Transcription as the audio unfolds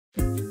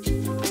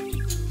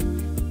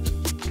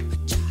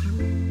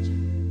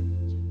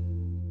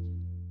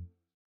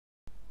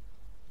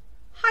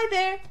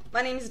there,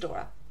 my name is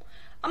Dora.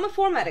 I'm a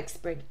format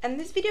expert, and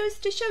this video is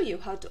to show you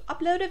how to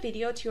upload a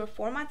video to your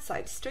format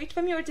site straight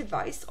from your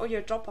device or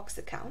your Dropbox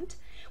account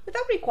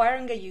without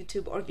requiring a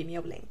YouTube or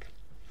Vimeo link.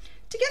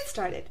 To get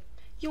started,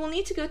 you will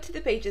need to go to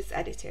the Pages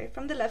editor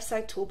from the left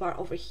side toolbar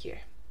over here.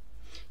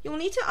 You will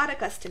need to add a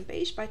custom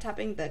page by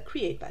tapping the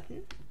Create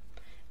button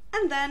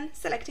and then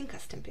selecting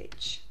Custom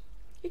Page.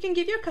 You can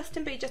give your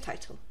custom page a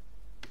title.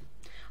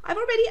 I've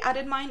already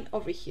added mine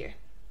over here.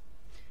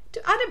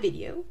 To add a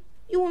video,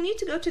 you will need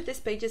to go to this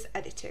Pages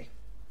editor.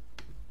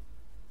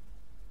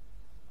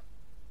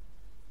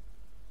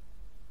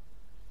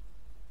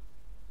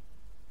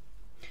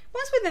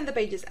 Once within the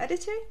Pages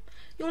editor,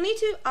 you'll need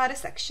to add a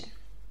section.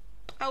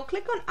 I will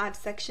click on Add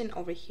Section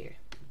over here.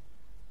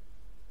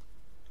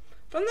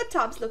 From the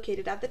tabs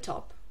located at the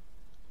top,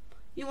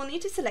 you will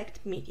need to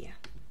select Media.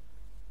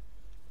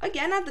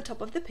 Again, at the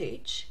top of the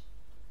page,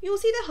 you will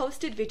see the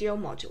hosted video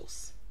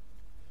modules.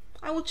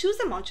 I will choose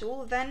a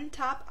module, then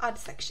tap Add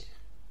Section.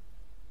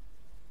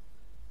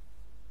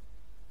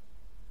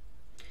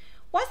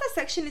 Once the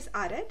section is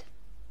added,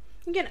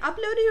 you can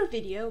upload your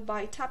video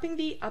by tapping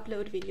the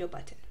Upload Video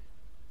button.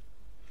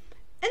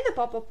 In the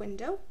pop-up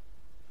window,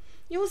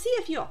 you will see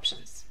a few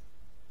options.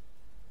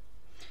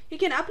 You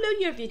can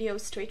upload your video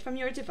straight from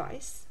your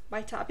device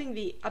by tapping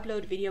the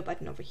Upload Video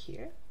button over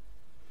here.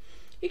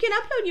 You can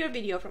upload your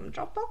video from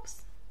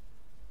Dropbox,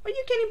 or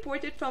you can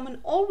import it from an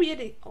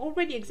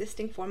already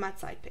existing format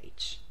site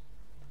page.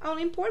 I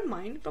will import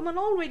mine from an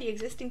already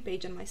existing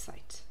page on my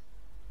site.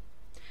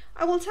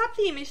 I will tap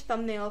the image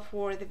thumbnail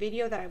for the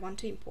video that I want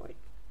to import,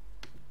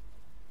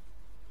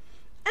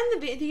 and the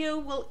video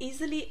will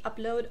easily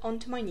upload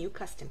onto my new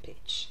custom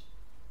page.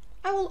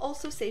 I will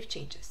also save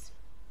changes.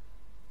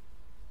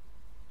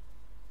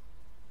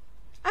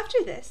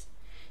 After this,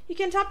 you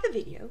can tap the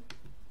video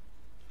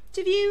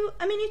to view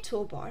a mini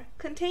toolbar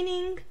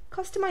containing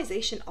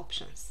customization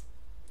options.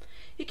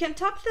 You can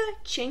tap the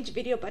Change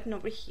Video button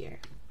over here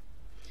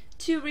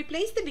to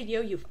replace the video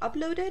you've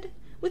uploaded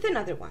with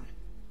another one.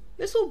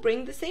 This will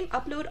bring the same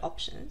upload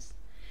options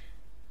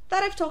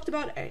that I've talked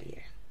about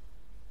earlier.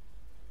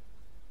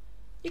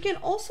 You can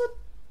also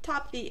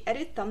tap the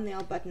Edit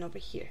Thumbnail button over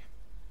here.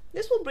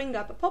 This will bring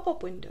up a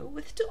pop-up window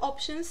with two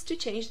options to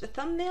change the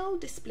thumbnail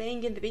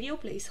displaying in the video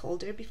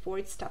placeholder before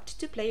it's tapped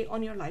to play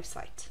on your live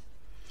site.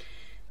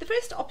 The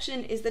first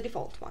option is the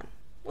default one,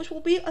 which will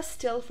be a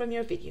still from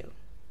your video.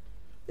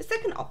 The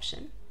second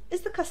option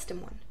is the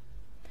custom one.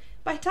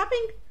 By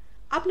tapping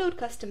Upload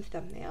Custom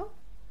Thumbnail,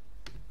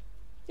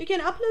 you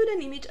can upload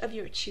an image of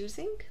your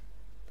choosing,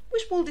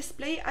 which will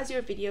display as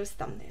your video's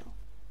thumbnail.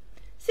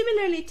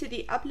 Similarly to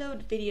the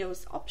Upload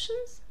Videos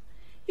options,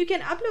 you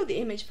can upload the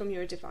image from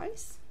your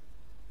device,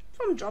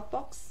 from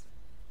Dropbox,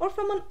 or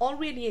from an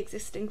already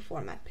existing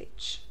format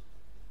page.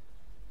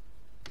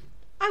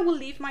 I will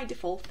leave my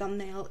default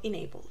thumbnail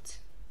enabled.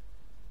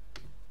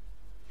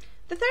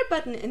 The third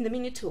button in the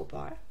menu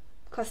toolbar,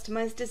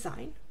 Customize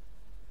Design,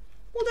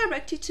 will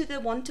direct you to the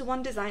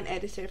one-to-one design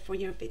editor for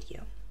your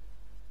video.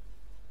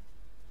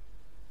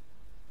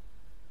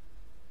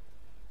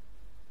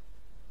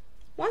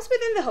 Once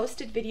within the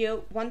hosted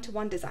video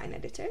one-to-one design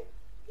editor,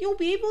 you'll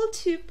be able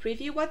to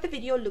preview what the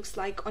video looks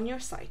like on your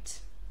site,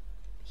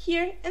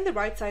 here in the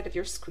right side of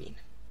your screen.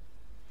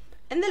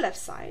 In the left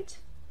side,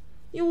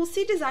 you will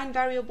see design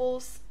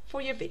variables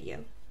for your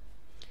video.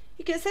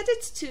 You can set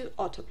it to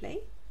autoplay.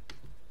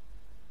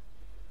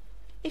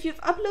 If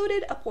you've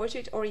uploaded a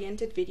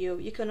portrait-oriented video,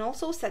 you can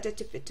also set it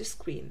to fit to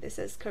screen. This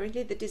is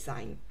currently the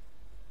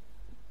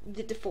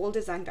default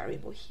design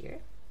variable here.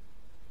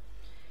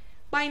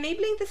 By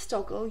enabling this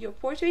toggle, your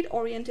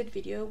portrait-oriented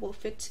video will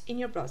fit in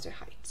your browser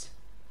height.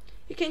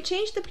 You can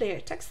change the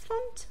player text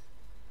font.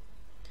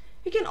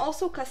 You can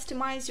also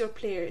customize your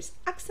player's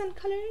accent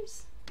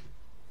colors,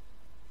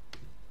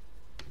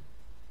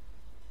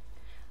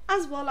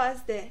 as well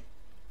as the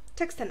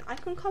text and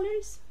icon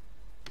colors,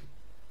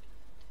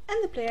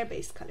 and the player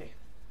base color.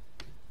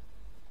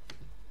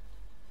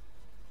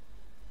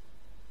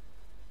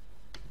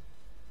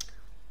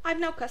 I've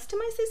now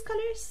customized these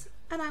colors,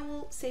 and I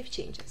will save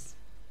changes.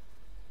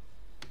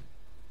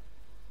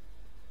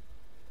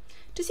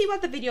 To see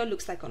what the video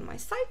looks like on my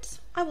site,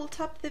 I will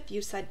tap the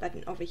View Site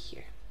button over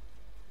here.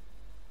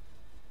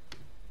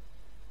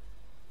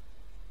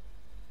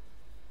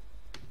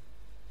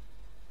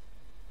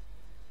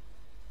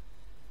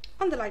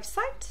 On the live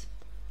site,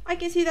 I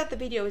can see that the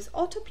video is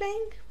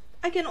auto-playing.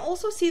 I can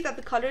also see that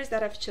the colors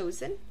that I've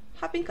chosen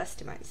have been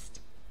customized.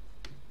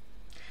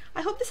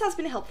 I hope this has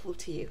been helpful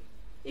to you.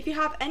 If you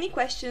have any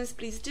questions,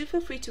 please do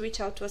feel free to reach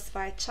out to us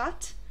via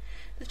chat.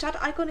 The chat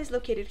icon is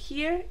located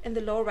here in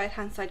the lower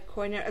right-hand side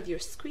corner of your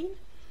screen,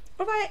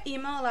 or via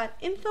email at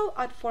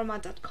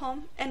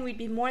info@format.com, and we'd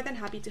be more than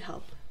happy to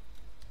help.